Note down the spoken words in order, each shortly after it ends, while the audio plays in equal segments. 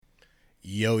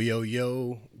Yo, yo,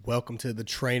 yo. Welcome to the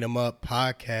Train 'em Up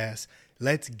podcast.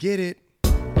 Let's get it.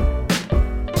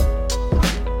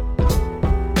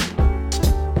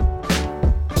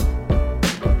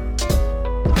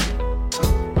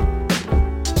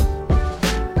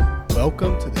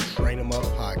 Welcome to the Train 'em Up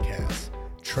podcast.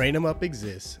 Train 'em Up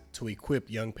exists to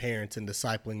equip young parents in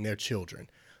discipling their children,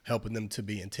 helping them to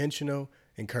be intentional,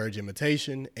 encourage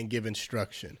imitation, and give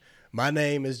instruction. My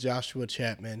name is Joshua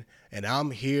Chapman, and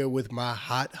I'm here with my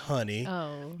hot honey,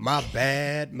 my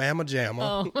bad mama jamma,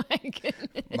 Oh my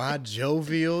goodness. my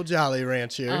jovial Jolly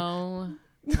Rancher. Oh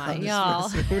my y'all.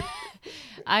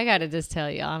 I gotta just tell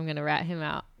y'all, I'm gonna rat him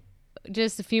out.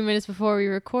 Just a few minutes before we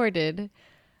recorded,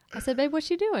 I said, babe, what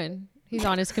you doing? He's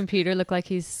on his computer, looked like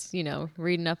he's,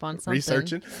 reading up on something.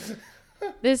 Researching.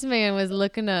 This man was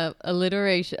looking up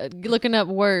alliteration, looking up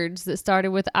words that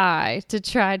started with I to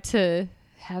try to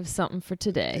have something for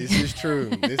today. This is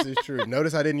true.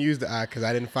 Notice I didn't use the I because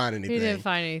I didn't find anything. He didn't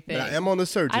find anything. But I am on the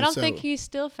search. I don't think he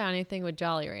still found anything with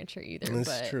Jolly Rancher either.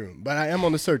 That's true. But I am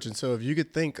on the search. And so if you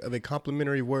could think of a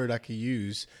complimentary word I could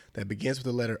use that begins with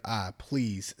the letter I,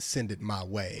 please send it my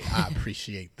way. I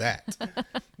appreciate that.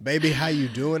 Baby, how you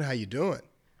doing?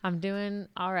 I'm doing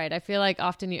all right. I feel like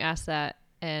often you ask that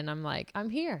and I'm like,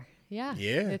 I'm here. Yeah.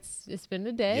 It's been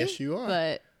a day. Yes, you are.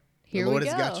 But here the Lord we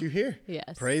go. has got you here.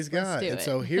 Yes. Praise God. And it.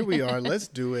 so here we are. Let's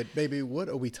do it. Baby, what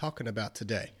are we talking about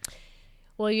today?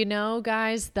 Well,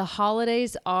 guys, the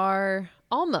holidays are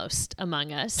almost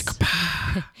among us.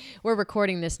 We're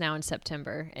recording this now in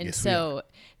September. And yes, so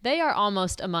they are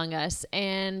almost among us.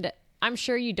 And I'm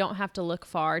sure you don't have to look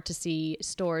far to see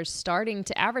stores starting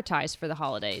to advertise for the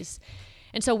holidays.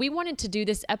 And so we wanted to do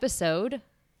this episode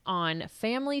on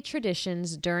family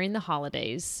traditions during the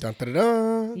holidays. Dun, dun,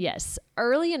 dun, dun. Yes,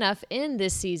 early enough in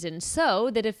this season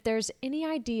so that if there's any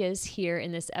ideas here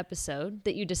in this episode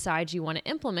that you decide you want to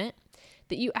implement,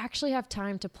 that you actually have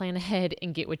time to plan ahead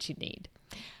and get what you need.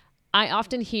 I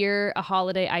often hear a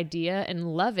holiday idea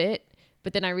and love it,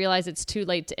 but then I realize it's too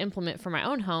late to implement for my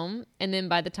own home. And then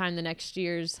by the time the next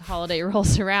year's holiday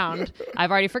rolls around,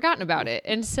 I've already forgotten about it.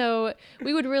 And so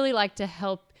we would really like to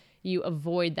help you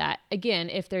avoid that. Again,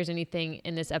 if there's anything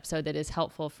in this episode that is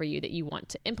helpful for you that you want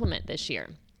to implement this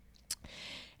year.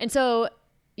 And so,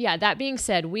 that being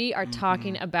said, we are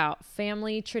talking about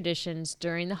family traditions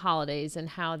during the holidays and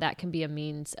how that can be a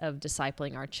means of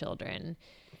discipling our children.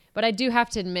 But I do have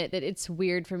to admit that it's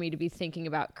weird for me to be thinking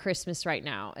about Christmas right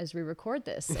now as we record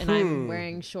this, and I'm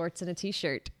wearing shorts and a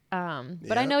t-shirt.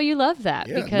 But I know you love that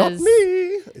because not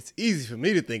me. It's easy for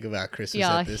me to think about Christmas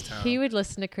at this time. He would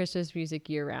listen to Christmas music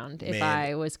year round if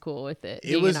I was cool with it.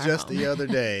 It was just the other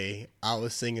day I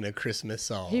was singing a Christmas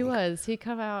song. He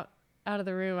come out of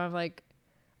the room. I'm like,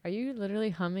 are you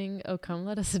literally humming "Oh Come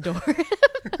Let Us Adore"?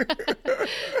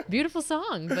 Beautiful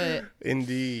song, but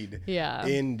indeed. Yeah.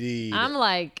 Indeed. I'm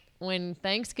like, when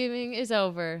Thanksgiving is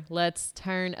over, let's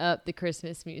turn up the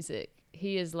Christmas music.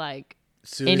 He is like,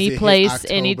 any place,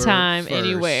 anytime, 1st,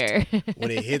 anywhere.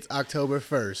 when it hits October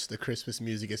 1st, the Christmas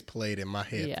music is played in my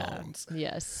headphones. Yeah.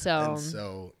 Yes.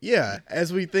 So,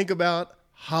 as we think about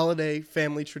holiday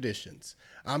family traditions,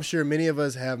 I'm sure many of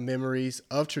us have memories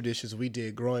of traditions we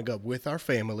did growing up with our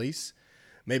families,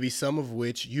 maybe some of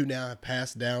which you now have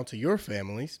passed down to your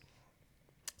families.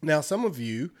 Now, some of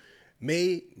you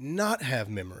may not have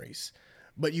memories,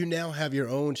 but you now have your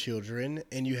own children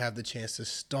and you have the chance to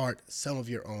start some of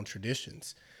your own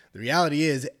traditions. The reality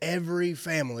is every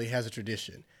family has a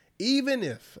tradition, even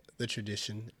if the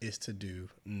tradition is to do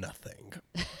nothing.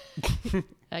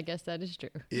 I guess that is true.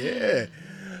 Yeah.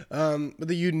 But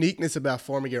the uniqueness about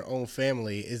forming your own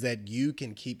family is that you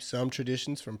can keep some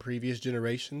traditions from previous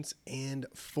generations and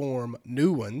form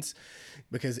new ones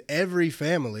because every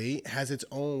family has its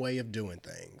own way of doing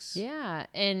things. Yeah.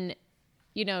 And,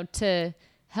 to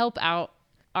help out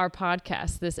our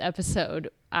podcast this episode,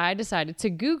 I decided to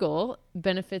Google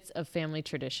benefits of family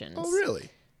traditions. Oh, really?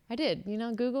 I did.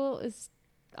 Google is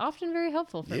often very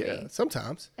helpful for me. Yeah,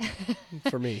 sometimes.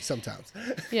 For me, sometimes.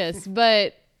 Yes,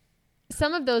 but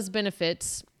some of those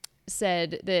benefits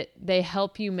said that they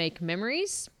help you make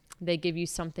memories, they give you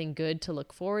something good to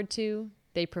look forward to,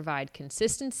 they provide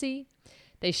consistency,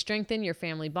 they strengthen your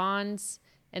family bonds,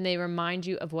 and they remind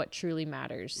you of what truly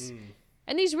matters.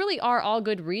 And these really are all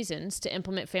good reasons to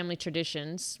implement family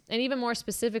traditions, and even more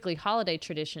specifically, holiday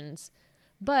traditions.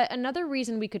 But another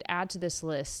reason we could add to this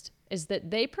list is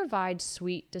that they provide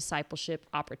sweet discipleship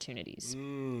opportunities.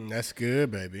 That's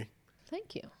good, baby.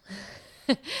 Thank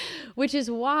you. Which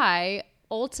is why,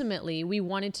 ultimately, we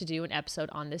wanted to do an episode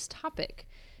on this topic.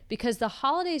 because the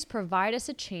holidays provide us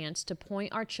a chance to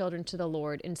point our children to the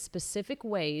Lord in specific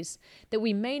ways that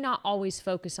we may not always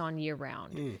focus on year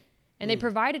round. And they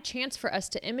provide a chance for us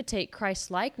to imitate Christ's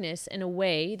likeness in a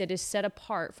way that is set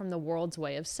apart from the world's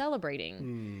way of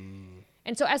celebrating.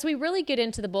 And so as we really get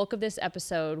into the bulk of this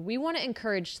episode, we want to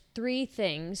encourage 3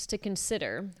 things to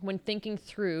consider when thinking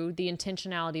through the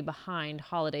intentionality behind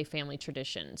holiday family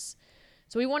traditions.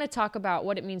 So we want to talk about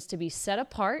what it means to be set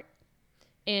apart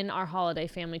in our holiday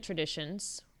family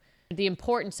traditions, the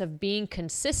importance of being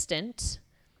consistent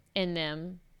in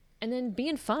them, and then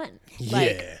being fun.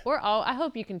 Yeah. I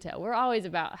hope you can tell, we're always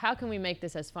about how can we make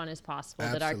this as fun as possible,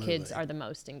 that our Absolutely. kids are the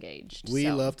most engaged.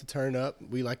 We love to turn up.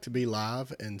 We like to be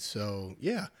live. And so,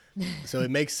 yeah. So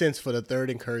it makes sense for the third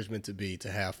encouragement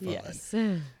to have fun. Yes.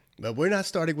 But we're not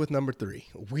starting with number 3.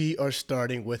 We are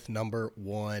starting with number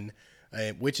 1,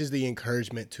 which is the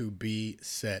encouragement to be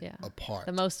set apart.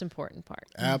 The most important part.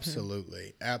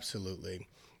 Absolutely. Absolutely.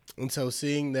 And so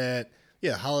seeing that,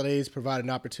 holidays provide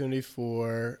an opportunity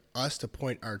for us to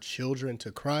point our children to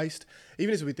Christ.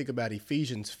 Even as we think about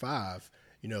Ephesians 5,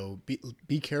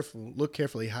 be careful, look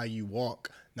carefully how you walk,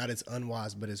 not as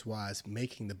unwise, but as wise,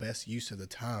 making the best use of the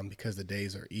time because the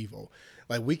days are evil.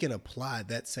 Like we can apply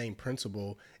that same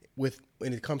principle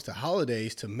when it comes to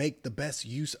holidays to make the best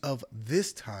use of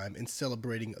this time in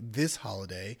celebrating this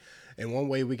holiday. And one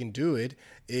way we can do it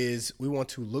is we want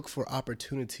to look for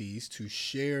opportunities to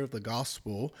share the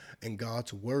gospel and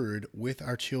God's word with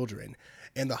our children.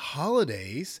 And the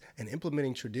holidays and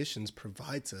implementing traditions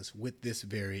provides us with this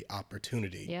very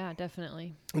opportunity. Yeah,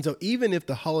 definitely. And so even if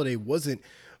the holiday wasn't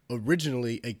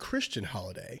originally a Christian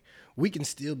holiday, we can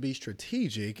still be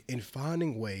strategic in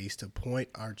finding ways to point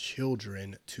our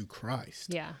children to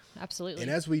Christ. Yeah, absolutely.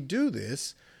 And as we do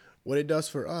this, what it does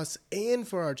for us and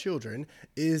for our children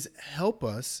is help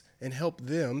us and help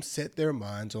them set their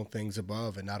minds on things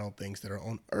above and not on things that are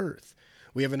on earth.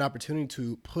 We have an opportunity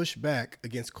to push back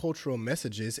against cultural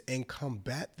messages and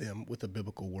combat them with a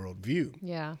biblical worldview.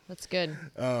 Yeah, that's good.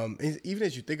 Even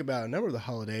as you think about a number of the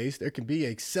holidays, there can be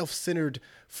a self-centered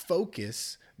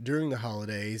focus during the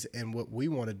holidays. And what we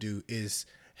want to do is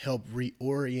help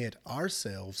reorient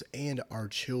ourselves and our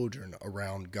children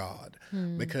around God,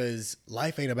 because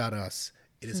life ain't about us.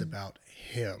 It is about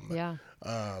him. Yeah.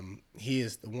 He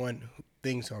is the one who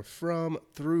things are from,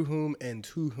 through whom, and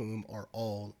to whom are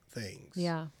all things.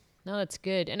 Yeah. No, that's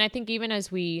good. And I think even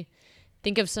as we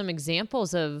think of some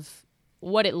examples of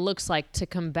what it looks like to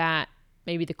combat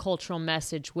maybe the cultural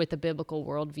message with a biblical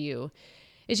worldview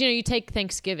is, you take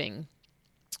Thanksgiving.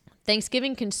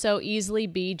 Thanksgiving can so easily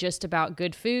be just about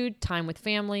good food, time with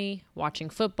family, watching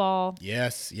football.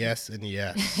 Yes, yes, and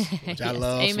yes. Which I Yes.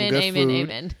 love. Amen, some good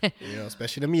amen, food. amen.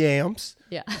 Especially them yams.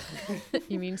 Yeah.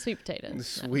 You mean sweet The potatoes?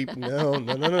 sweet, no.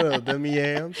 Them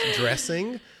yams.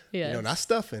 Dressing. Yes. Not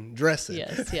stuffing, dressing.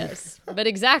 Yes. But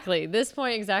exactly, this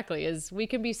point exactly is we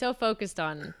can be so focused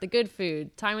on the good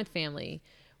food, time with family,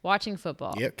 watching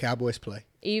football. Yep, Cowboys play.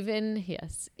 Even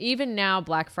now,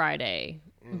 Black Friday.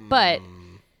 But,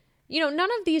 none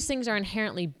of these things are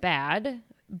inherently bad,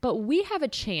 but we have a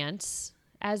chance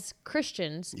as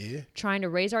Christians trying to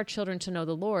raise our children to know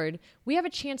the Lord. We have a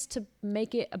chance to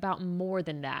make it about more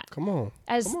than that. Come on.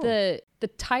 The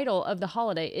title of the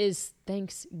holiday is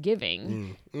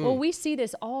Thanksgiving. Well, we see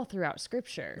this all throughout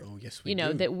Scripture. Oh, yes, we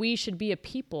do. That we should be a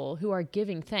people who are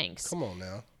giving thanks. Come on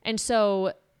now. And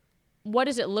so what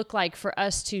does it look like for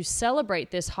us to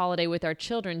celebrate this holiday with our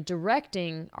children,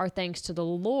 directing our thanks to the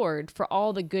Lord for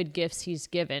all the good gifts he's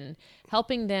given,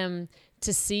 helping them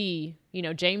to see,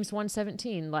 James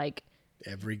 1:17, like,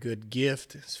 every good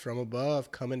gift is from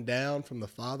above, coming down from the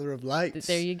Father of lights.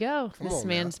 there you go. Come This on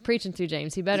man's preaching through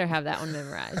James. He better have that one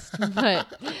memorized.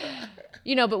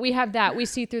 But we have that. We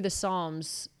see through the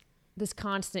Psalms this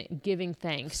constant giving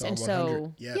thanks. Psalm and so,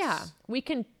 100, yes. we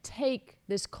can take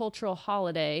this cultural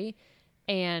holiday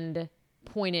and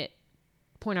point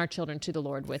our children to the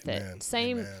Lord with Amen. it.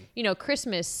 Same, Amen.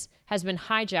 Christmas has been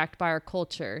hijacked by our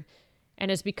culture and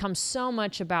has become so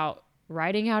much about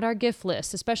writing out our gift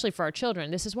list, especially for our children.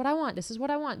 This is what I want. This is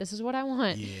what I want. This is what I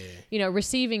want. Yeah.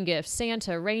 Receiving gifts,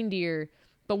 Santa, reindeer.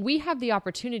 But we have the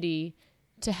opportunity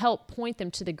to help point them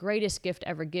to the greatest gift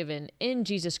ever given in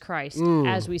Jesus Christ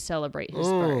as we celebrate his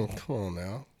birth. Come on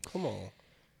now. Come on.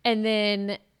 And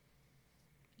then,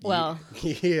 well,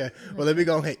 Yeah. Well, let me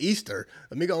go ahead. Easter.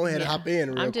 Let me go ahead and hop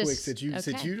in real quick. Since you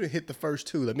hit the first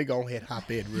two, let me go ahead and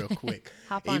hop in real quick.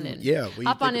 Hop on in. Yeah.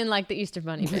 Hop on in like the Easter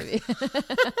Bunny, baby.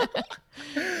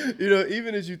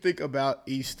 Even as you think about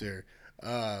Easter,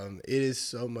 it is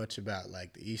so much about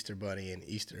like the Easter Bunny and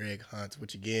Easter egg hunts,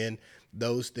 which again,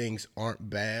 those things aren't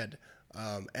bad.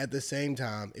 At the same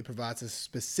time, it provides a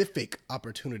specific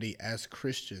opportunity as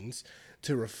Christians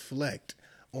to reflect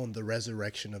on the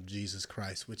resurrection of Jesus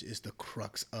Christ, which is the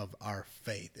crux of our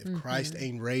faith. If Christ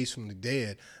ain't raised from the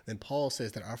dead, then Paul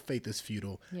says that our faith is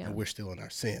futile and we're still in our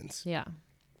sins. Yeah.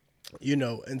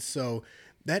 And so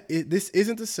this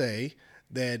isn't to say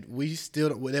that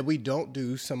we don't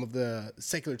do some of the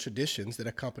secular traditions that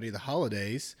accompany the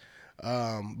holidays,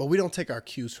 but we don't take our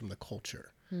cues from the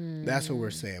culture. That's what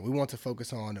we're saying. We want to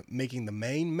focus on making the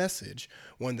main message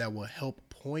one that will help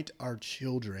point our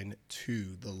children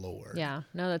to the Lord. Yeah,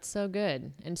 no, that's so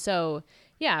good. And so,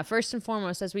 yeah, first and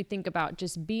foremost, as we think about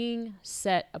just being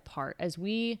set apart, as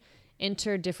we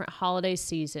enter different holiday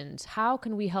seasons, how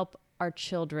can we help our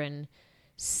children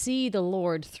see the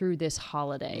Lord through this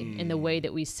holiday in the way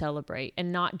that we celebrate,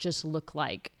 and not just look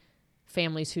like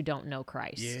families who don't know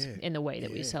Christ in the way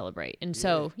that we celebrate? And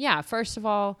so, first of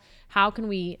all, how can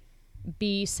we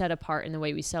be set apart in the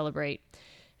way we celebrate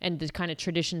and the kind of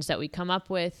traditions that we come up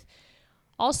with?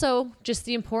 Also, just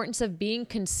the importance of being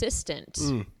consistent.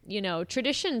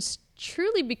 Traditions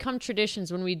truly become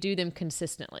traditions when we do them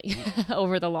consistently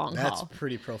over the long haul. That's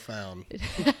pretty profound.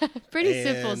 Pretty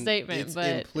simple statement, it's but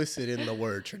implicit in the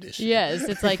word tradition. Yes,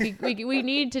 it's like we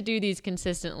need to do these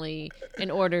consistently in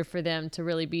order for them to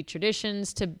really be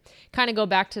traditions, to kind of go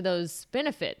back to those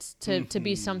benefits, to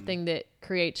be something that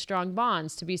creates strong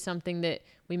bonds, to be something that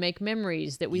we make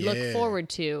memories, that we look forward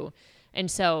to. And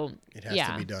so it has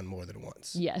to be done more than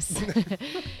once. Yes.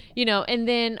 And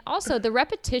then also the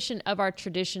repetition of our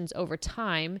traditions over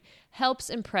time helps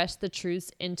impress the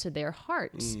truths into their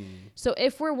hearts. So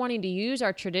if we're wanting to use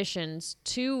our traditions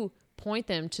to point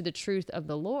them to the truth of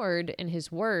the Lord and his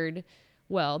word,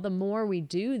 well, the more we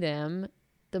do them,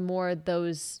 the more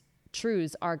those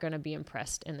truths are going to be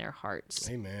impressed in their hearts.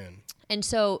 Amen. And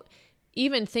so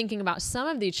even thinking about some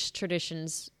of these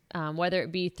traditions, whether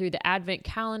it be through the Advent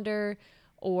calendar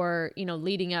or,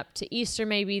 leading up to Easter,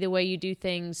 maybe the way you do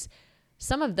things,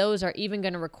 some of those are even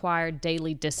going to require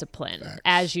daily discipline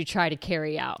as you try to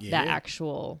carry out that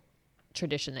actual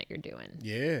tradition that you're doing.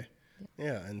 Yeah.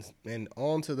 And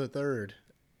on to the third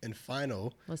and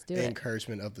final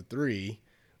encouragement of the three.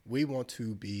 We want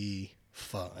to be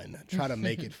fun. Try to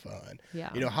make it fun.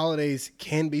 Holidays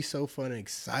can be so fun and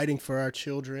exciting for our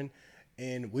children.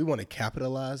 And we want to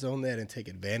capitalize on that and take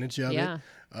advantage of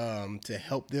it to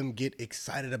help them get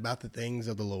excited about the things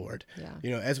of the Lord.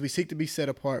 As we seek to be set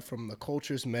apart from the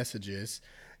culture's messages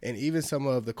and even some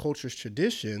of the culture's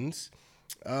traditions,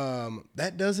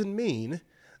 that doesn't mean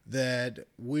that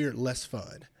we're less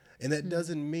fun. And that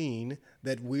doesn't mean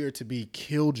that we're to be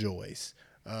killjoys.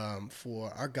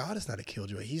 For our God is not a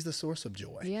killjoy. He's the source of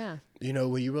joy.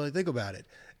 When you really think about it.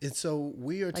 And so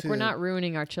we are we're not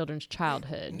ruining our children's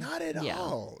childhood. Not at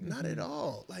all. Not at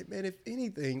all. Like, man, if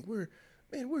anything,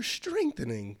 we're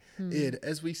strengthening it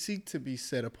as we seek to be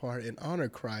set apart and honor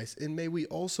Christ. And may we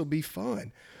also be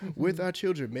fun with our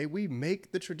children. May we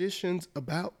make the traditions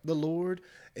about the Lord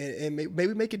and may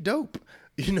we make it dope.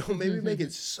 Maybe make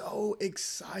it so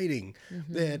exciting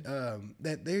that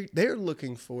they're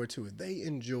looking forward to it. They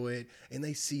enjoy it, and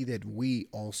they see that we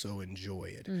also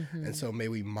enjoy it. And so may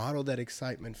we model that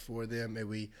excitement for them. May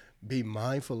we be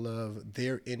mindful of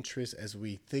their interests as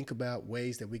we think about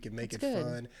ways that we can make it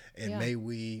fun. And may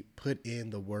we put in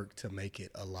the work to make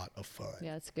it a lot of fun.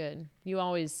 Yeah, that's good. You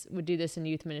always would do this in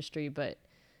youth ministry, but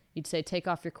you'd say, take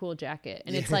off your cool jacket.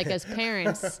 And it's like, as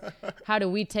parents, how do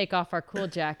we take off our cool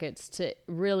jackets to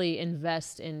really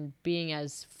invest in being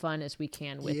as fun as we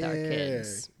can with our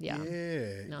kids?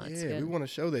 No, it's good. We want to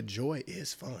show that joy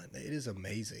is fun. It is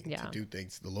amazing to do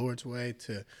things the Lord's way,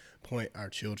 to point our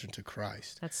children to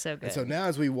Christ. That's so good. And so now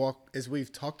as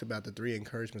we've talked about the three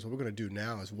encouragements, what we're going to do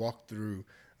now is walk through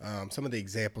some of the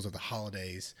examples of the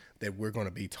holidays that we're going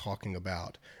to be talking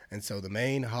about. And so the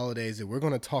main holidays that we're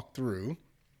going to talk through,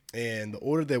 and the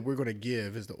order that we're going to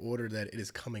give is the order that it is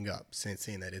coming up,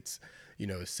 seeing that it's,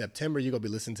 September. You're going to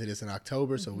be listening to this in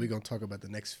October. So we're going to talk about the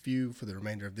next few for the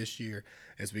remainder of this year.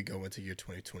 As we go into year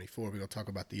 2024, we're going to talk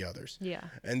about the others.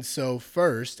 And so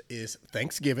first is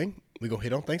Thanksgiving. We're going to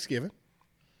hit on Thanksgiving.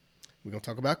 We're going to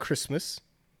talk about Christmas.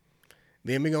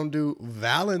 Then we're going to do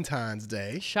Valentine's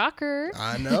Day. Shocker.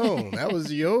 I know. That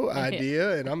was your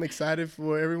idea, and I'm excited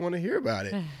for everyone to hear about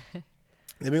it. Then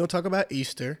we're going to talk about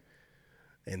Easter.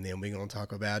 And then we're going to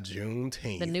talk about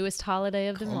Juneteenth. The newest holiday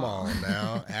of them all. Come on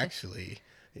now. Actually,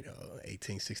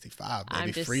 1865,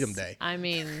 baby, Freedom Day. I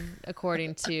mean,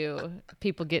 according to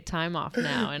people get time off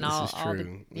now and all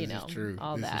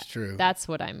that. Is true. That's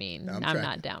what I mean. I'm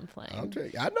not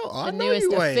downplaying. I know the newest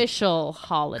you ain't. Official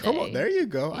holiday. Come on, there you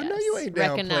go. Yes. I know you ain't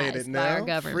downplaying it now. By our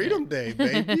government. Freedom Day,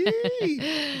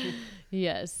 baby.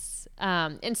 Yes.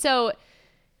 And so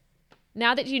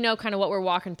now that you know kind of what we're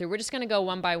walking through, we're just going to go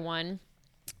one by one.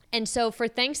 And so for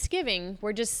Thanksgiving,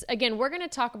 we're going to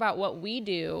talk about what we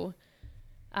do.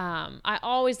 I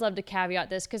always love to caveat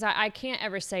this because I can't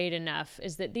ever say it enough,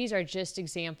 is that these are just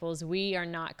examples. We are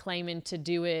not claiming to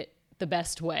do it the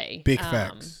best way. Big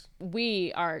facts.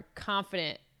 We are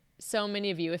confident so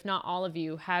many of you, if not all of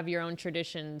you, have your own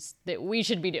traditions that we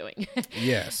should be doing.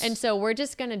 Yes. And so we're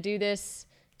just going to do this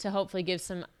to hopefully give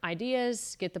some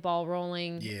ideas, get the ball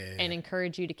rolling, and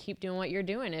encourage you to keep doing what you're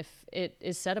doing if it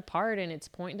is set apart and it's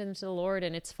pointing them to the Lord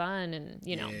and it's fun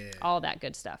and, all that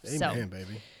good stuff. Amen,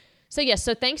 baby. So yes,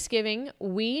 so Thanksgiving,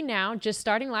 we now, just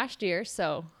starting last year,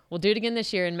 so we'll do it again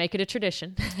this year and make it a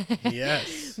tradition.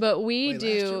 Yes. But Last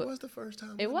year was the first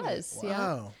time. It was, Wow.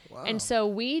 yeah. Wow. And so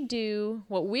we do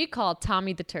what we call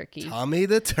Tommy the Turkey. Tommy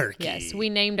the Turkey. Yes, we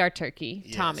named our turkey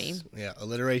Tommy. Yes. Yeah,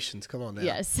 alliterations. Come on now.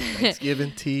 Yes.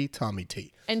 Thanksgiving tea, Tommy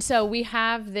tea. And so we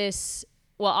have this,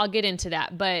 well, I'll get into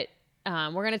that, but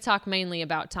we're going to talk mainly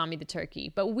about Tommy the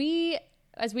Turkey. But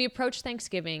as we approach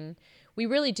Thanksgiving, we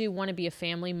really do want to be a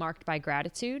family marked by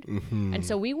gratitude. Mm-hmm. And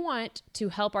so we want to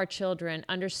help our children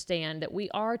understand that we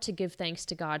are to give thanks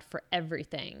to God for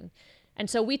everything. And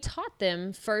so we taught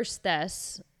them 1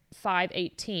 Thess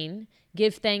 5:18,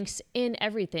 give thanks in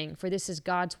everything, for this is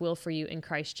God's will for you in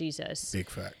Christ Jesus. Big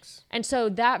facts. And so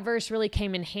that verse really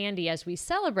came in handy as we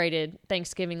celebrated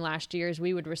Thanksgiving last year, as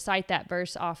we would recite that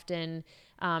verse often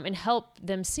and help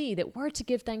them see that we're to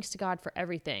give thanks to God for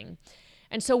everything.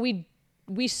 And so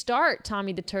we start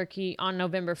Tommy the Turkey on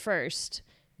November 1st,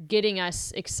 getting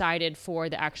us excited for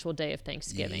the actual day of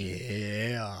Thanksgiving.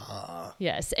 Yeah.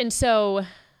 Yes. And so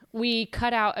we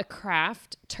cut out a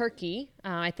craft turkey.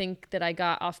 I think that I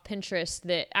got off Pinterest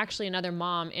that actually another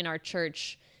mom in our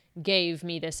church gave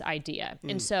me this idea.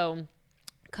 And so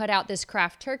cut out this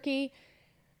craft turkey,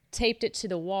 taped it to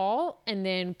the wall, and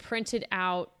then printed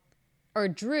out or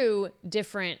drew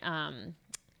different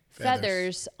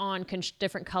feathers on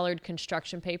different colored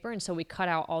construction paper. And so we cut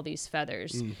out all these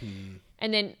feathers. Mm-hmm.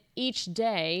 And then each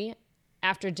day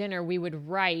after dinner, we would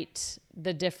write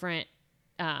the different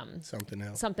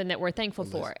something that we're thankful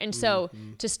for. And so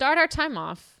to start our time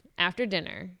off after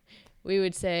dinner, we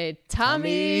would say,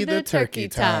 Tommy the turkey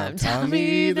time,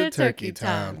 Tommy the turkey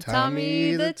time,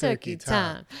 Tommy the turkey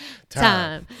time,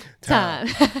 time.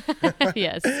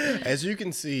 Yes. As you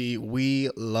can see, we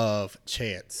love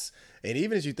chants. And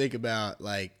even as you think about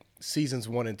like seasons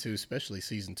 1 and 2, especially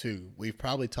season 2, we've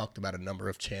probably talked about a number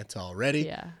of chants already.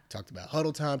 Yeah. Talked about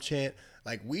Huddle Time chant.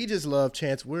 Like, we just love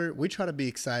chants. We try to be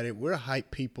excited. We're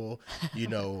hype people. You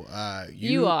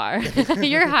are.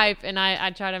 You're hype, and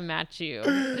I try to match you.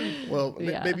 Well,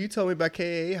 maybe you told me about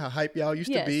KA, how hype y'all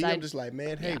used to be. I'm just like,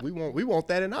 man, hey, we want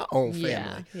that in our own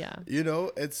family. Yeah.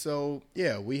 And so,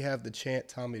 we have the chant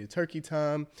Tommy the Turkey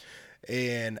Time.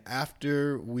 And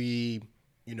after we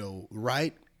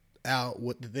write out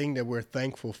what the thing that we're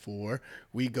thankful for,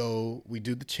 we do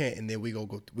the chant, and then we'll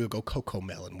go Coco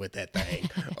Melon with that thing.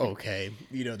 Okay.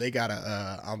 They got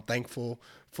I'm thankful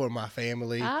for my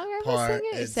family part.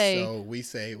 And so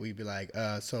we'd be like,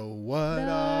 so what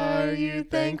are you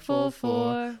thankful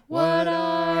for? What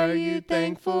are you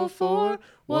thankful for?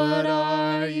 What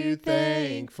are you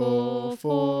thankful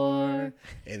for?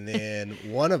 And then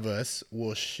one of us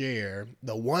will share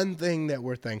the one thing that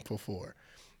we're thankful for,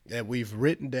 that we've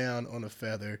written down on a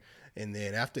feather. And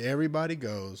then after everybody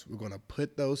goes, we're going to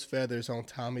put those feathers on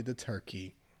Tommy the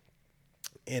Turkey.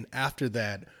 And after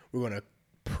that, we're going to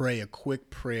pray a quick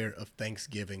prayer of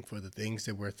thanksgiving for the things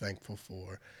that we're thankful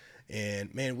for.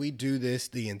 And man, we do this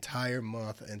the entire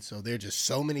month. And so there are just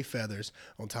so many feathers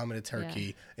on Tommy the Turkey.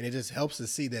 Yeah. And it just helps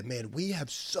us see that, man, we have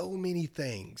so many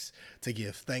things to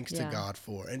give thanks to God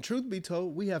for. And truth be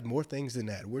told, we have more things than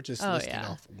that. We're just listing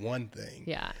off one thing.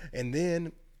 Yeah. And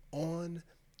then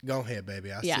go ahead,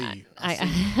 baby. I see you.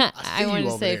 I want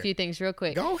to say a few things real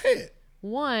quick. Go ahead.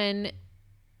 One,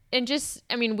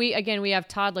 and we have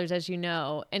toddlers, as you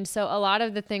know. And so a lot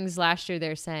of the things last year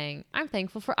they're saying, I'm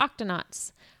thankful for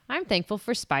Octonauts. I'm thankful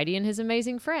for Spidey and his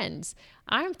amazing friends.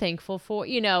 I'm thankful for,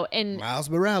 and Miles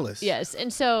Morales. Yes.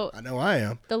 And so I know I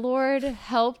am. The Lord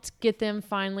helped get them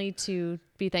finally to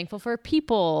be thankful for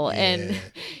people and,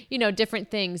 different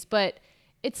things. But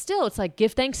it's like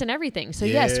give thanks in everything. So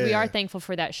yes, we are thankful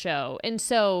for that show. And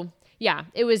so,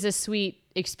 it was a sweet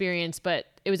experience, but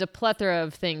it was a plethora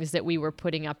of things that we were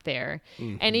putting up there.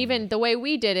 Mm-hmm. And even the way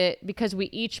we did it, because we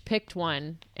each picked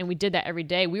one and we did that every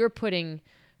day, we were putting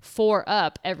 4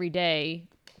 up every day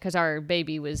because our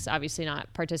baby was obviously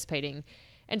not participating.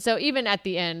 And so even at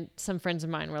the end, some friends of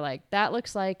mine were like, that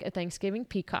looks like a Thanksgiving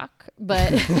peacock.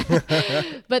 But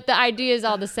but the idea is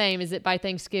all the same, is that by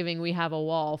Thanksgiving, we have a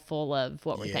wall full of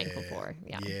what we're thankful for.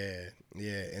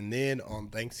 Yeah. And then on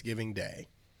Thanksgiving Day,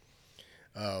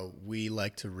 we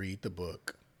like to read the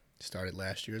book. Started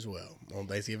last year as well. On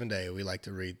Thanksgiving Day, we like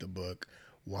to read the book,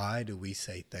 Why Do We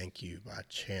Say Thank You by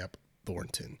Champ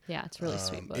Thornton. Yeah, it's a really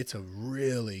sweet book. It's a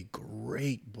really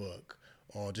great book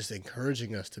on just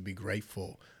encouraging us to be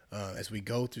grateful as we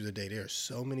go through the day. There are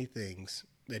so many things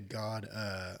that God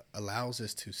allows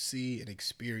us to see and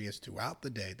experience throughout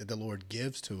the day that the Lord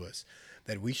gives to us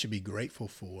that we should be grateful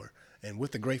for. And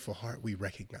with a grateful heart, we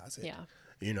recognize it. Yeah.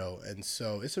 You know, and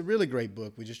so it's a really great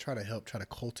book. We just try to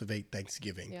cultivate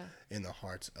Thanksgiving in the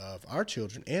hearts of our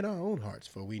children and our own hearts,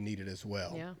 for we need it as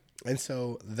well. Yeah. And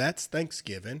so that's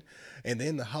Thanksgiving. And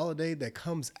then the holiday that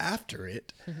comes after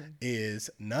it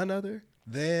is none other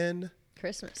than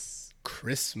Christmas.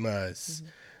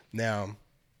 Now,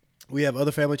 we have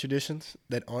other family traditions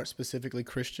that aren't specifically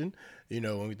Christian. You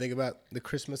know, when we think about the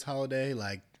Christmas holiday,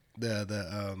 like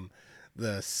the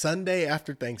Sunday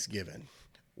after Thanksgiving,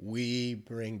 we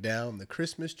bring down the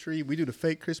Christmas tree. We do the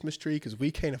fake Christmas tree because we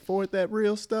can't afford that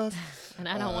real stuff. And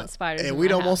I don't want spiders and in we my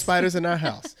don't want house. spiders in our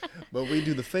house. But we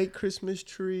do the fake Christmas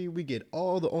tree. We get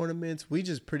all the ornaments. We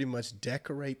just pretty much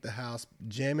decorate the house,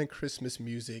 jamming Christmas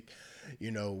music. You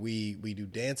know, we do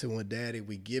dancing with daddy.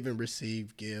 We give and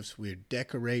receive gifts. We're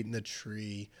decorating the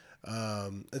tree.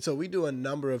 And so we do a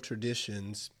number of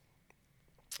traditions.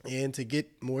 And to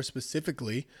get more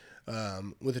specifically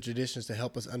with the traditions to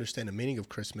help us understand the meaning of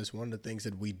Christmas, one of the things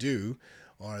that we do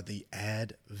are the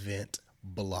Advent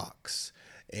blocks.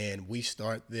 And we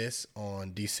start this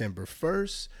on December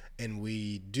 1st, and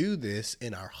we do this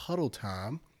in our huddle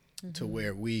time to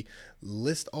where we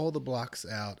list all the blocks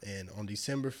out. And on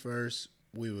December 1st,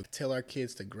 we would tell our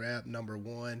kids to grab number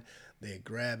 1. They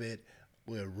grab it.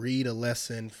 We'll read a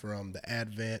lesson from the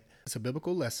Advent. It's a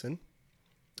biblical lesson.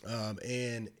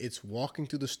 And it's walking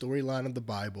through the storyline of the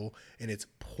Bible, and it's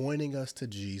pointing us to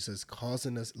Jesus,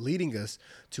 leading us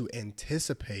to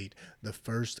anticipate the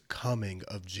first coming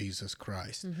of Jesus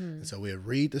Christ. And so we'll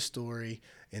read the story,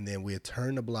 and then we'll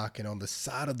turn the block, and on the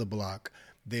side of the block,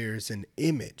 there's an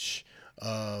image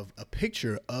of a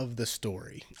picture of the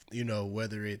story. You know,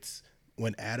 whether it's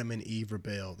when Adam and Eve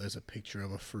rebelled, there's a picture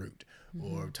of a fruit.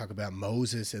 Or talk about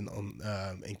Moses and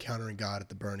encountering God at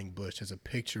the burning bush. There's a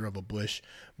picture of a bush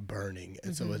burning.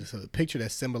 And so it's a picture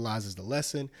that symbolizes the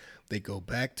lesson. They go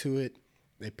back to it.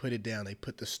 They put it down. They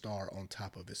put the star on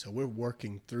top of it. So we're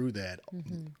working through that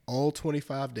all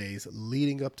 25 days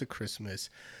leading up to Christmas.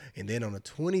 And then on the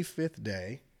 25th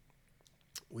day,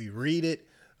 we read it.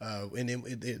 And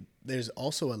then there's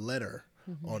also a letter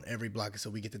on every block, so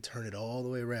we get to turn it all the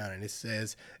way around, and it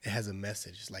says, it has a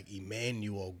message. It's like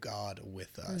Emmanuel, God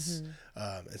with us.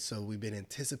 And so we've been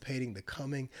anticipating the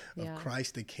coming of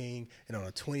Christ the King, and on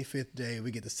the 25th day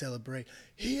we get to celebrate,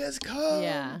 he has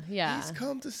come. He's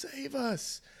come to save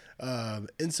us.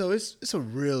 And so it's a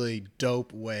really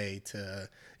dope way to,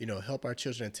 you know, help our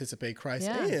children anticipate Christ.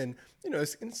 And, you know,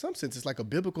 it's, in some sense, it's like a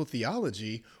biblical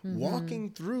theology walking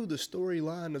through the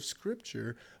storyline of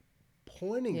Scripture,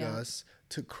 pointing us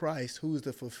to Christ, who is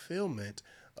the fulfillment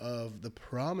of the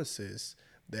promises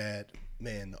that,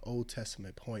 man, the Old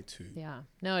Testament point to. Yeah.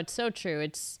 No, it's so true.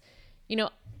 It's, you know,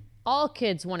 all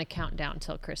kids want to count down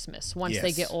till Christmas once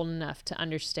they get old enough to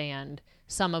understand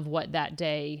some of what that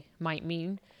day might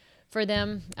mean for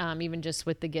them, even just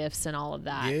with the gifts and all of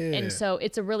that. And so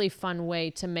it's a really fun way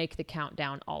to make the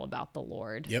countdown all about the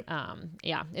Lord.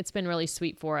 It's been really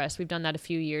sweet for us. We've done that a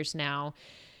few years now.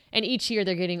 And each year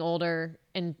they're getting older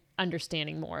and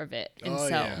understanding more of it.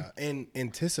 And and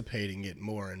anticipating it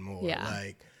more and more.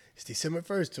 Like, it's December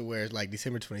 1st to where it's like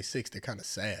December 26th, they're kind of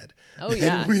sad. Oh,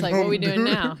 yeah. It's like, what are we doing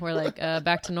now? We're like,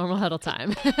 back to normal huddle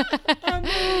time.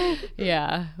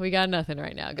 Yeah, we got nothing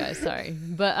right now, guys. Sorry.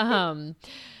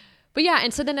 But yeah,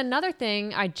 and so then another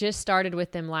thing, I just started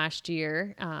with them last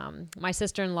year. My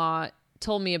sister-in-law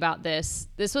told me about this.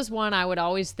 This was one I would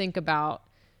always think about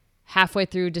halfway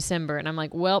through December. And I'm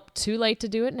like, well, too late to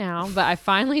do it now. But I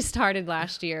finally started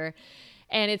last year.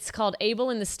 And it's called Abel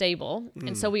in the Stable.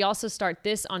 And so we also start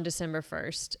this on December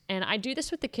 1st. And I do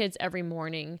this with the kids every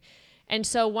morning. And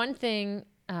so one thing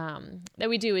that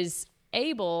we do is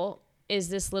Abel is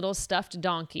this little stuffed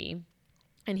donkey.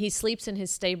 And he sleeps in his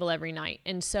stable every night.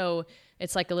 And so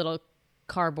it's like a little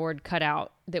cardboard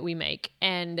cutout that we make.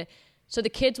 And so the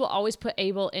kids will always put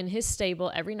Abel in his stable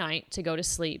every night to go to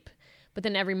sleep. But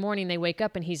then every morning they wake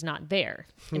up and he's not there.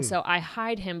 And so I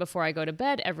hide him before I go to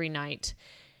bed every night.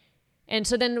 And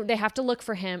so then they have to look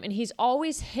for him. And he's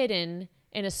always hidden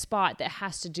in a spot that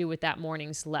has to do with that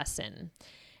morning's lesson.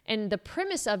 And the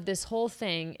premise of this whole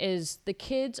thing is the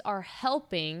kids are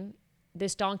helping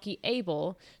this donkey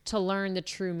Abel to learn the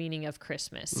true meaning of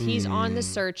Christmas. He's on the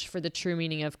search for the true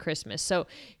meaning of Christmas. So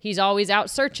he's always out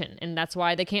searching, and that's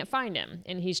why they can't find him.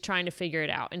 And he's trying to figure it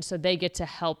out. And so they get to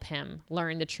help him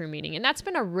learn the true meaning. And that's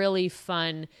been a really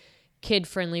fun,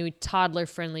 kid-friendly,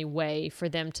 toddler-friendly way for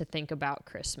them to think about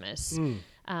Christmas.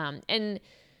 And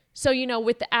so,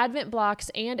 with the Advent blocks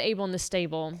and Abel in the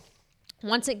stable,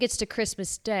 once it gets to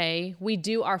Christmas Day, we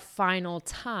do our final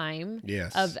time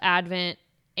of Advent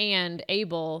and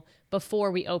Abel before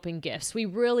we open gifts.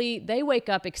 They wake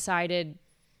up excited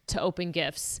to open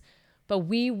gifts, but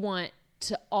we want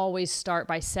to always start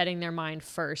by setting their mind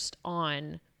first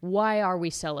on why are we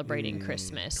celebrating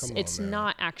Christmas? It's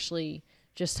not actually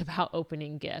just about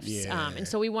opening gifts. And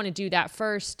so we want to do that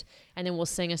first, and then we'll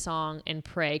sing a song and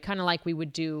pray, kind of like we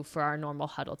would do for our normal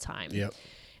huddle time.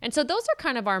 And so those are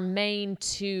kind of our main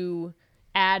two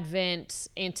Advent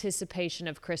anticipation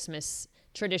of Christmas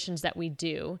traditions that we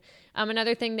do.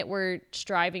 Another thing that we're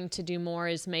striving to do more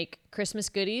is make Christmas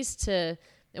goodies and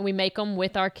we make them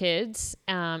with our kids.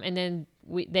 And then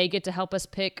they get to help us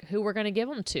pick who we're going to give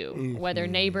them to, whether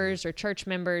neighbors or church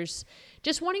members,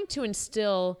 just wanting to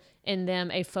instill in them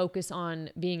a focus on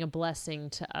being a blessing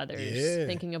to others,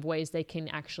 thinking of ways they can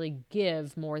actually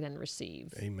give more than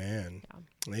receive. Amen.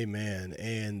 Amen.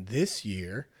 And this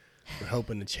year, we're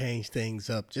hoping to change things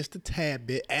up just a tad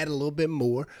bit, add a little bit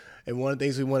more. And one of the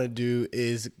things we want to do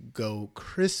is go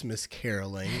Christmas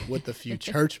caroling with a few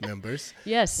church members.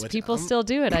 Yes, people still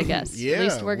do it, I guess. Yeah, at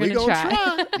least we're going to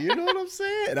try. You know what I'm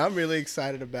saying? And I'm really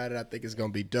excited about it. I think it's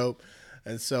going to be dope.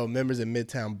 And so members of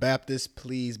Midtown Baptist,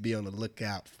 please be on the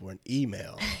lookout for an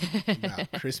email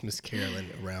about Christmas caroling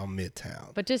around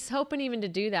Midtown. But just hoping even to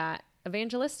do that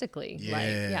evangelistically.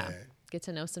 Get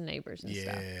to know some neighbors and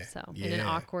stuff. So in an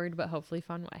awkward but hopefully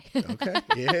fun way.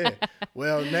 Okay.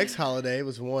 Well, next holiday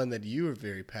was one that you were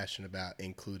very passionate about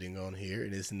including on here.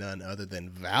 It is none other than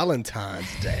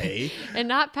Valentine's Day. And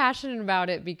not passionate about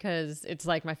it because it's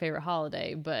like my favorite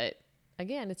holiday, but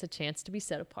again, it's a chance to be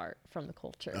set apart from the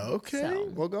culture. Okay.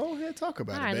 Well, go ahead and talk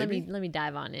about it, baby. Let me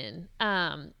dive on in.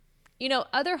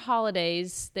 Other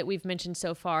holidays that we've mentioned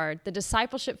so far, the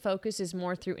discipleship focus is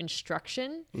more through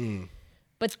instruction.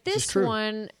 But this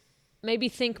one, maybe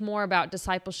think more about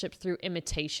discipleship through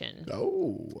imitation.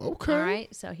 Oh, okay. All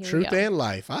right, so here Truth we go. and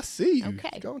life. I see you.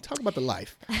 Okay. Go and talk about the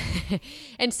life.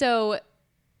 And so,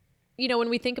 when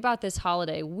we think about this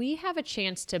holiday, we have a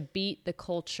chance to beat the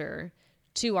culture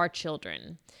to our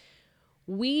children.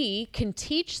 We can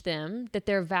teach them that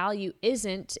their value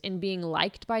isn't in being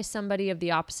liked by somebody of the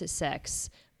opposite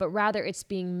sex, but rather it's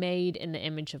being made in the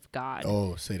image of God.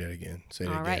 Oh, say that again. Say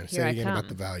that All again. right, say it again about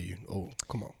the value. Oh,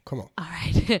 come on. All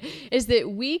right. Is that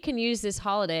we can use this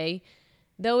holiday,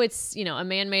 though it's, a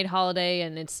man-made holiday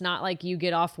and it's not like you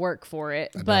get off work for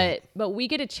it, but we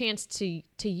get a chance to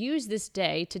use this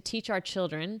day to teach our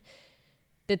children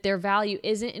that their value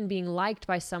isn't in being liked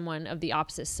by someone of the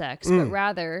opposite sex, but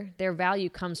rather their value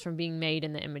comes from being made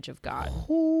in the image of God.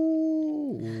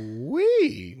 Ooh-wee.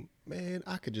 Man,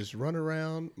 I could just run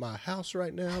around my house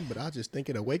right now, but I just think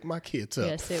it'll wake my kids up.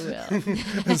 Yes, it will.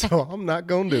 And so I'm not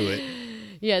going to do it.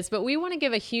 Yes, but we want to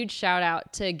give a huge shout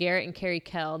out to Garrett and Carrie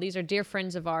Kell. These are dear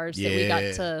friends of ours that we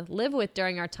got to live with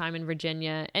during our time in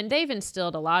Virginia. And they've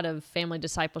instilled a lot of family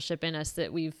discipleship in us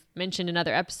that we've mentioned in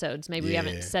other episodes. Maybe we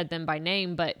haven't said them by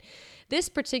name, but this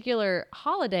particular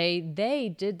holiday, they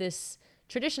did this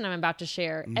tradition I'm about to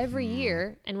share every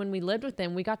year. And when we lived with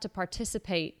them, we got to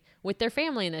participate with their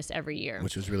family in this every year.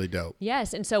 Which was really dope.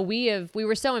 Yes. And so we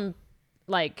were so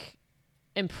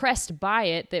impressed by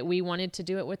it that we wanted to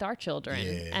do it with our children.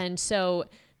 And so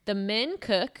the men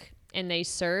cook and they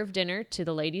serve dinner to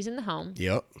the ladies in the home.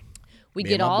 Yep. We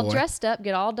get all dressed up,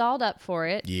 get all dolled up for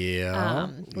it.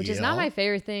 Which is not my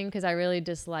favorite thing because I really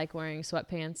dislike wearing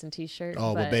sweatpants and t-shirts.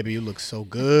 Oh, but baby, you look so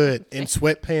good in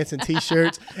sweatpants and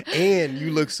t-shirts, and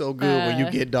you look so good when you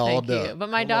get dolled up. But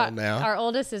my daughter, our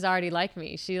oldest, is already like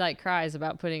me. She cries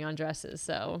about putting on dresses.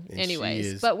 So,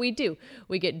 anyways, but we do.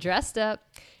 We get dressed up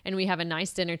and we have a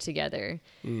nice dinner together.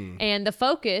 And the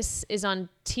focus is on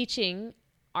teaching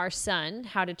our son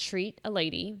how to treat a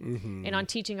lady and on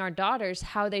teaching our daughters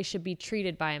how they should be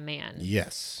treated by a man.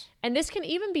 Yes. And this can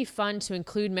even be fun to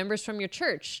include members from your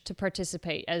church to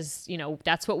participate, as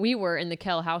that's what we were in the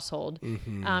Kell household.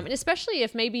 And especially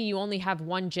if maybe you only have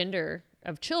one gender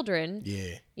of children,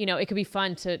 it could be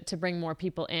fun to bring more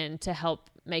people in to help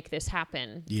make this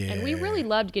happen. And we really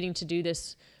loved getting to do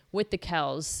this with the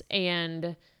Kells.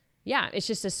 And it's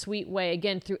just a sweet way,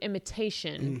 again, through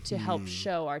imitation to help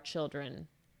show our children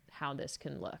how this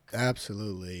can look.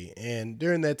 Absolutely. And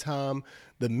during that time,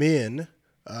 the men,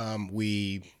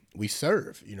 we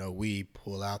serve. We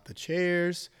pull out the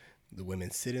chairs. The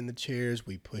women sit in the chairs.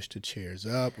 We push the chairs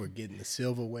up. We're getting the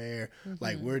silverware.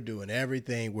 Like, we're doing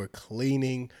everything. We're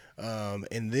cleaning.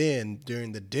 And then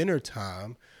during the dinner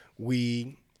time,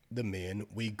 the men,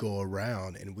 we go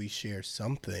around and we share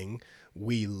something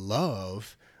we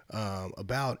love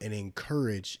about and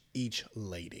encourage each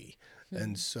lady.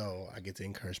 And so I get to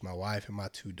encourage my wife and my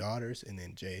 2 daughters. And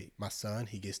then Jay, my son,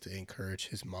 he gets to encourage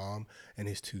his mom and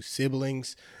his 2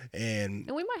 siblings. And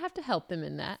we might have to help them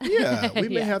in that. yeah, we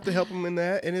may have to help him in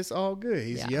that. And it's all good.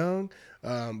 He's young.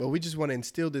 But we just want to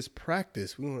instill this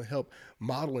practice. We want to help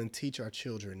model and teach our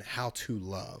children how to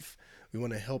love. We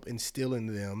want to help instill in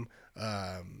them,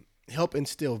 help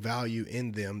instill value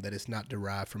in them that is not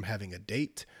derived from having a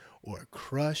date or a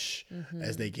crush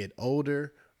as they get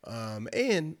older.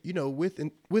 And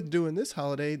with doing this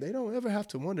holiday, they don't ever have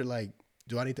to wonder, like,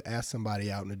 do I need to ask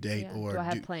somebody out on a date, or do I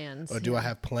have plans? Or do I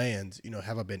have plans?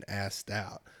 Have I been asked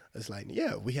out? It's like,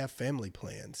 yeah, we have family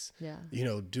plans. Yeah.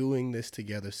 Doing this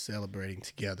together, celebrating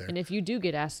together. And if you do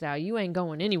get asked out, you ain't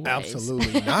going anyways.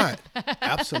 Absolutely not.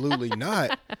 Absolutely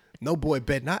not. No boy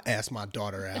better not ask my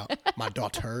daughter out. My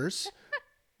daughters.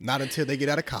 Not until they get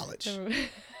out of college.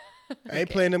 I ain't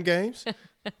playing them games.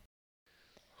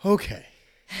 Okay.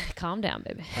 Calm down,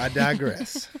 baby. I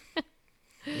digress.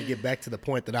 Let me get back to the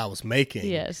point that I was making.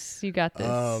 Yes, you got this.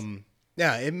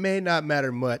 Now, it may not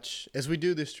matter much as we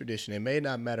do this tradition. It may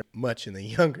not matter much in the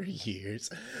younger years,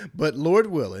 but Lord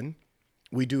willing,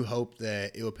 we do hope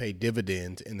that it will pay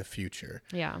dividends in the future.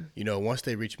 Yeah. Once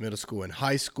they reach middle school and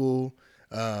high school,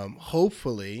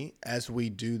 hopefully, as we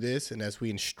do this and as we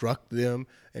instruct them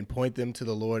and point them to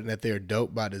the Lord and that they're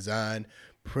dope by design,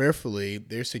 prayerfully,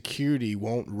 their security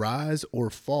won't rise or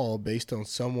fall based on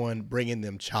someone bringing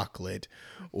them chocolate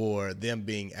or them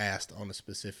being asked on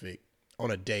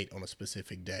a date on a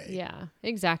specific day. Yeah,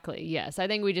 exactly. Yes. I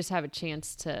think we just have a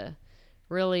chance to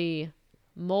really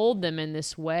mold them in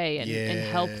this way and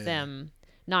help them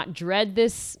not dread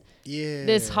this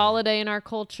holiday in our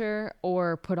culture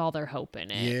or put all their hope in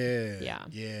it.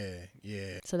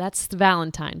 Yeah. So that's the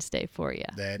Valentine's Day for you.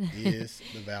 That is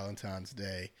the Valentine's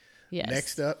Day. Yes.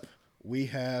 Next up, we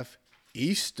have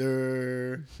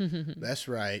Easter. That's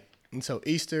right. And so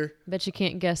Easter. Bet you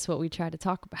can't guess what we try to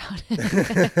talk about.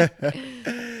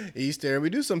 Easter. We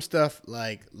do some stuff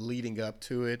like leading up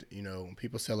to it. When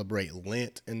people celebrate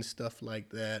Lent and stuff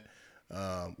like that.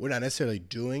 We're not necessarily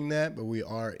doing that, but we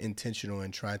are intentional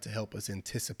in trying to help us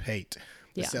anticipate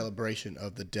the celebration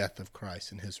of the death of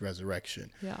Christ and his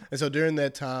resurrection. Yeah. And so during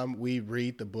that time, we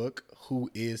read the book, Who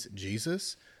is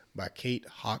Jesus? By Kate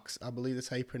Hawkes, I believe that's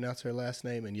how you pronounce her last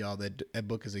name. And y'all, that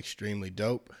book is extremely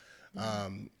dope.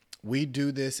 We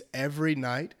do this every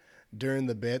night during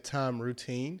the bedtime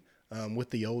routine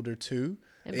with the older 2.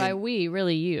 And by we,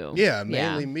 really you. Yeah,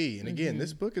 mainly me. And again,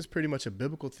 this book is pretty much a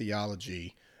biblical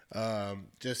theology,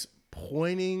 just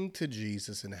pointing to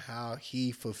Jesus and how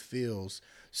he fulfills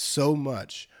so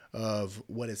much of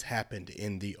what has happened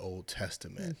in the Old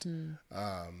Testament.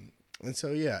 And so,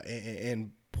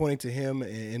 and pointing to him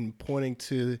and pointing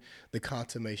to the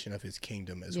consummation of his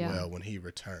kingdom as well when he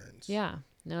returns. Yeah.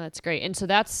 No, that's great. And so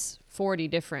that's 40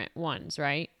 different ones,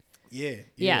 right?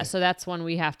 Yeah. So that's one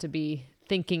we have to be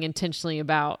thinking intentionally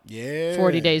about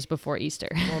 40 days before Easter.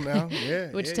 Come on now.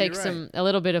 Which takes a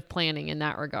little bit of planning in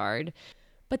that regard.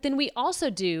 But then we also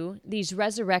do these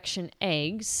resurrection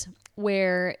eggs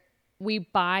where we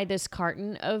buy this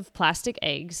carton of plastic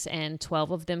eggs and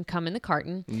 12 of them come in the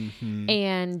carton.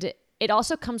 And it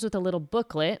also comes with a little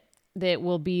booklet that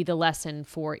will be the lesson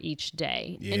for each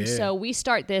day. And so we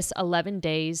start this 11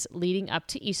 days leading up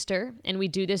to Easter, and we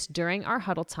do this during our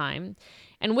huddle time.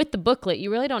 And with the booklet, you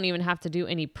really don't even have to do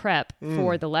any prep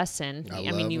for the lesson.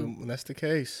 I mean, when that's the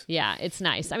case. Yeah, it's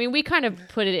nice. I mean, we kind of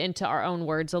put it into our own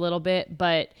words a little bit,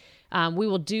 but we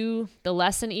will do the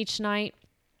lesson each night.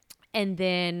 And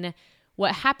then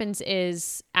what happens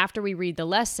is after we read the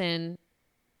lesson,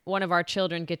 one of our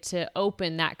children get to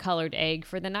open that colored egg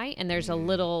for the night, and there's a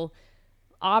little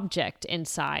object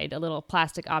inside, a little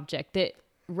plastic object that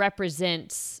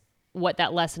represents what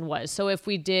that lesson was. So if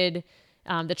we did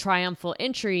the triumphal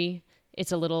entry,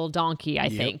 it's a little donkey, I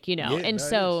think, and nice.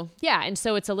 so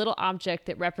it's a little object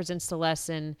that represents the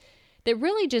lesson that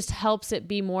really just helps it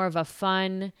be more of a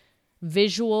fun,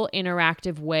 visual,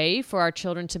 interactive way for our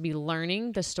children to be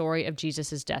learning the story of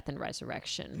Jesus' death and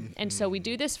resurrection. And so we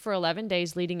do this for 11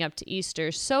 days leading up to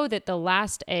Easter so that the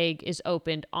last egg is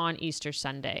opened on Easter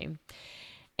Sunday.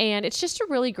 And it's just a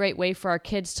really great way for our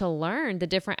kids to learn the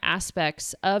different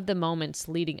aspects of the moments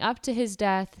leading up to his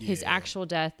death, his actual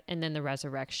death, and then the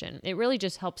resurrection. It really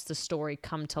just helps the story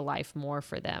come to life more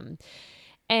for them.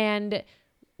 And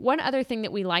one other thing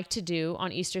that we like to do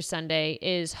on Easter Sunday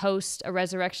is host a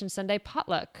Resurrection Sunday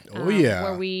potluck.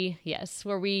 Where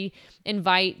we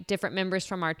invite different members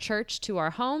from our church to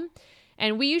our home.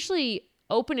 And we usually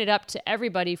open it up to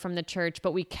everybody from the church,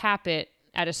 but we cap it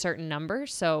at a certain number.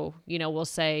 So, we'll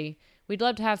say, we'd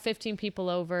love to have 15 people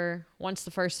over. Once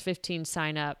the first 15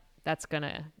 sign up, that's going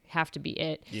to have to be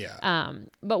it. Yeah.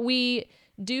 But we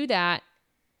do that,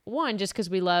 one, just because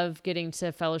we love getting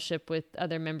to fellowship with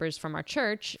other members from our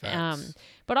church.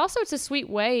 But also it's a sweet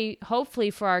way, hopefully,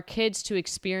 for our kids to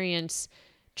experience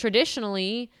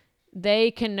traditionally,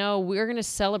 they can know we're going to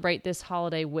celebrate this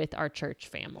holiday with our church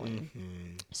family.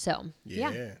 Mm-hmm. So,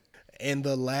 yeah. And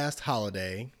the last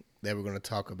holiday that we're going to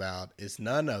talk about is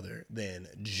none other than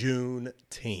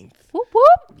Juneteenth. Whoop,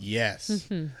 whoop. Yes.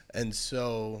 Mm-hmm. And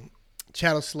so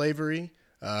chattel slavery,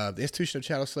 the institution of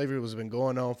chattel slavery has been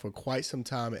going on for quite some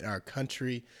time in our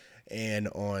country. And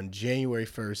on January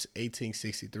 1st,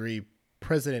 1863,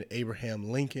 President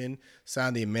Abraham Lincoln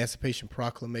signed the Emancipation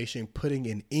Proclamation, putting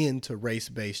an end to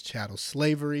race-based chattel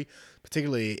slavery,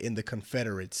 particularly in the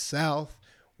Confederate South.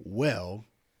 Well,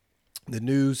 the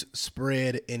news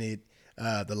spread in it.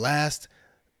 The last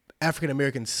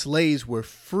African-American slaves were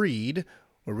freed,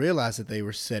 or realized that they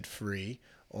were set free,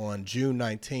 on June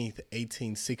 19th,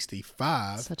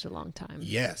 1865. Such a long time.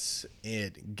 Yes,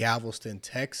 in Galveston,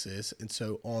 Texas. And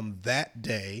so on that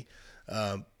day,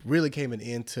 really came an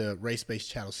end to race-based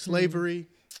chattel slavery,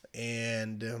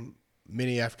 and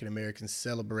many African-Americans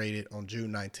celebrated on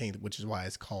June 19th, which is why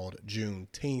it's called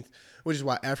Juneteenth, which is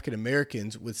why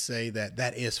African-Americans would say that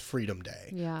that is Freedom Day.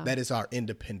 Yeah. That is our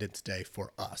Independence Day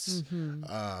for us.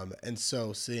 Mm-hmm. And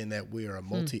so seeing that we are a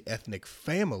multi-ethnic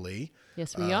family.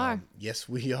 Yes, we are. Yes,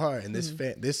 we are. And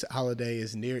this holiday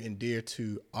is near and dear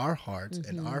to our hearts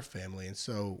and our family. And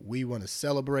so we want to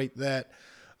celebrate that.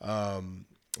 And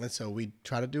so we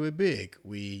try to do it big.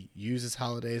 We use this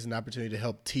holiday as an opportunity to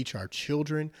help teach our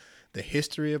children the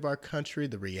history of our country,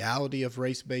 the reality of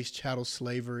race-based chattel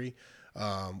slavery,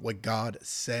 what God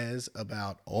says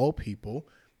about all people.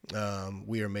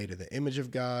 We are made in the image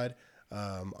of God.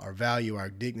 Our value, our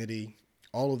dignity,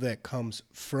 all of that comes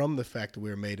from the fact that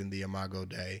we are made in the Imago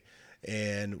Dei.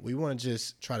 And we want to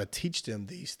just try to teach them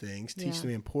these things, teach them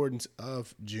the importance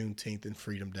of Juneteenth and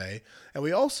Freedom Day. And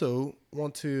we also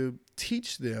want to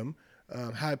teach them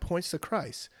how it points to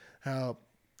Christ, how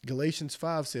Galatians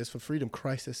 5 says, for freedom,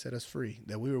 Christ has set us free,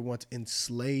 that we were once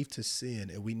enslaved to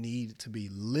sin and we need to be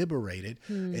liberated.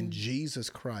 And Jesus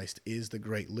Christ is the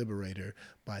great liberator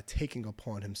by taking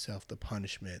upon himself the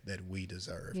punishment that we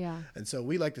deserve. Yeah. And so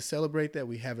we like to celebrate that.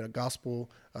 We have a gospel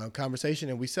conversation,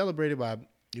 and we celebrate it by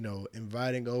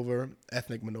inviting over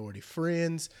ethnic minority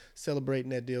friends, celebrating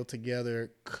that deal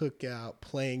together, cookout,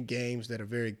 playing games that are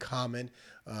very common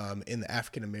in the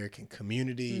African-American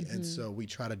community. And so we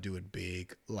try to do it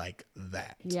big like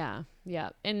that. Yeah,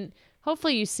 yeah. And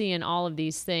hopefully you see in all of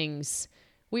these things,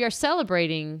 we are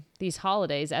celebrating these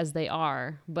holidays as they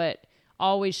are, but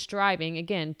always striving,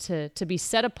 again, to be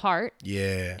set apart.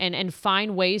 Yeah. And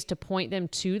find ways to point them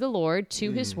to the Lord,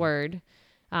 to his word.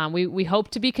 We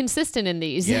hope to be consistent in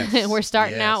these. Yes. We're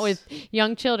starting out with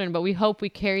young children, but we hope we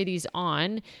carry these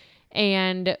on.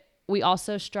 And we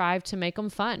also strive to make them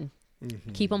fun,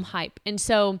 keep them hype. And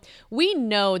so we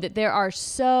know that there are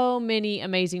so many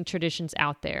amazing traditions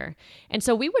out there. And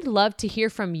so we would love to hear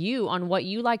from you on what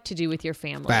you like to do with your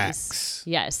families. Facts.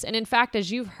 Yes. And in fact,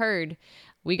 as you've heard,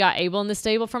 we got Abel in the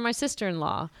stable from my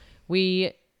sister-in-law.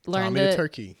 We learned Tommy the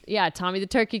turkey. Yeah, Tommy the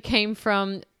turkey came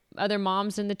from other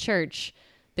moms in the church.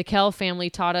 The Kell family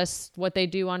taught us what they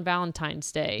do on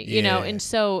Valentine's Day, and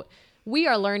so we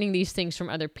are learning these things from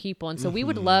other people. And so we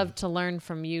would love to learn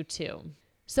from you too.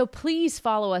 So please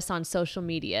follow us on social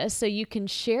media so you can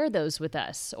share those with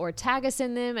us or tag us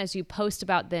in them as you post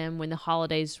about them when the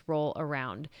holidays roll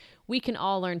around. We can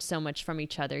all learn so much from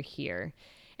each other here.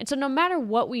 And so no matter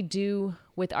what we do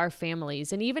with our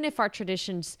families, and even if our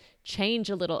traditions change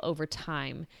a little over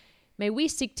time, may we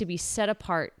seek to be set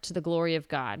apart to the glory of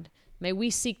God. May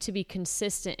we seek to be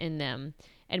consistent in them,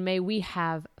 and may we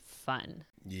have fun.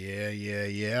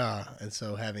 Yeah. And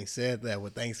so having said that,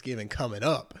 with Thanksgiving coming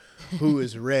up, who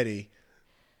is ready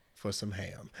for some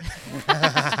ham?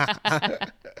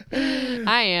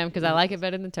 I am, because I like it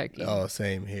better than turkey. Oh,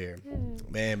 same here.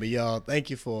 Man, but y'all,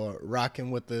 thank you for rocking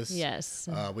with us. Yes.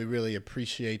 We really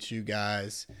appreciate you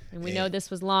guys. And we know this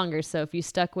was longer, so if you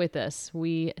stuck with us,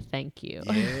 we thank you.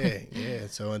 Yeah.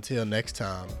 So until next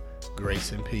time,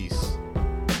 grace and peace.